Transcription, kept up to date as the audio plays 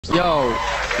Yo,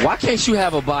 why can't you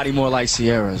have a body more like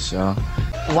Sierra's, yo?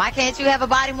 Why can't you have a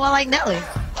body more like Nelly?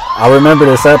 I remember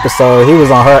this episode. He was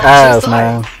on her ass,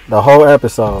 man. The whole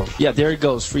episode. Yeah, there it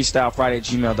goes.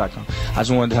 FreestyleFriday@gmail.com. I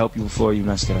just wanted to help you before you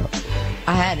messed it up.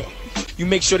 I had it. You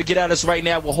make sure to get at us right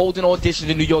now. We're holding auditions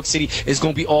in New York City. It's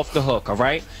going to be off the hook, all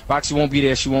right? Roxy won't be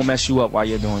there. She won't mess you up while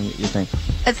you're doing your thing.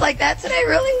 It's like that today,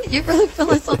 really? You really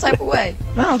feeling some type of way?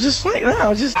 No, just down, baby.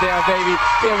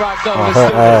 Here I go. On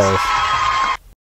her ass.